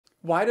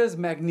Why does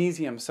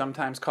magnesium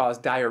sometimes cause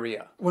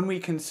diarrhea? When we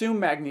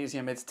consume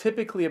magnesium, it's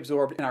typically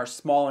absorbed in our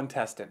small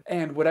intestine,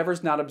 and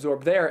whatever's not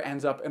absorbed there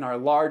ends up in our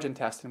large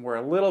intestine where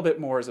a little bit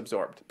more is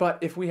absorbed. But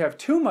if we have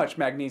too much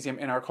magnesium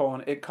in our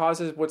colon, it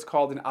causes what's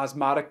called an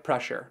osmotic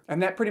pressure,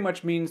 and that pretty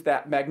much means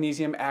that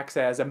magnesium acts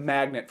as a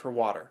magnet for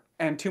water.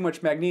 And too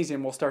much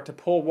magnesium will start to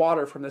pull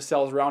water from the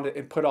cells around it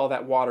and put all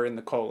that water in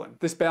the colon.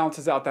 This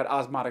balances out that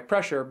osmotic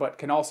pressure, but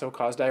can also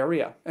cause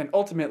diarrhea. And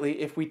ultimately,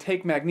 if we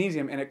take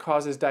magnesium and it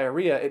causes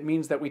diarrhea, it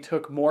means that we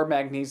took more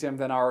magnesium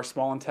than our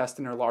small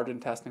intestine or large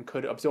intestine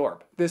could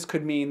absorb. This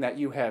could mean that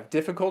you have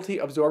difficulty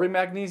absorbing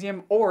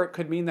magnesium, or it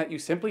could mean that you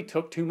simply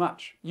took too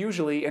much.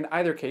 Usually, in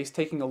either case,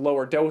 taking a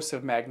lower dose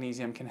of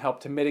magnesium can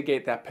help to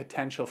mitigate that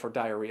potential for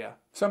diarrhea.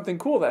 Something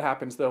cool that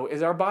happens though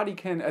is our body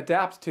can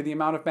adapt to the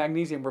amount of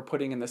magnesium we're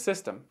putting in the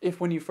system. If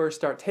when you first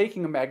start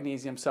taking a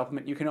magnesium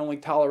supplement you can only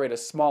tolerate a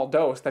small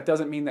dose, that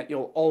doesn't mean that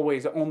you'll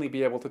always only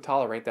be able to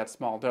tolerate that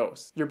small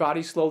dose. Your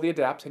body slowly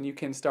adapts and you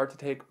can start to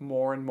take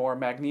more and more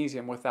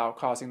magnesium without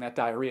causing that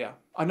diarrhea.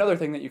 Another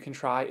thing that you can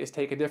try is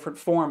take a different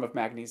form of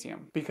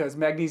magnesium, because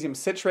magnesium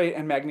citrate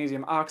and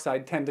magnesium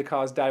oxide tend to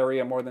cause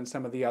diarrhea more than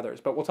some of the others,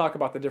 but we'll talk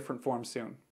about the different forms soon.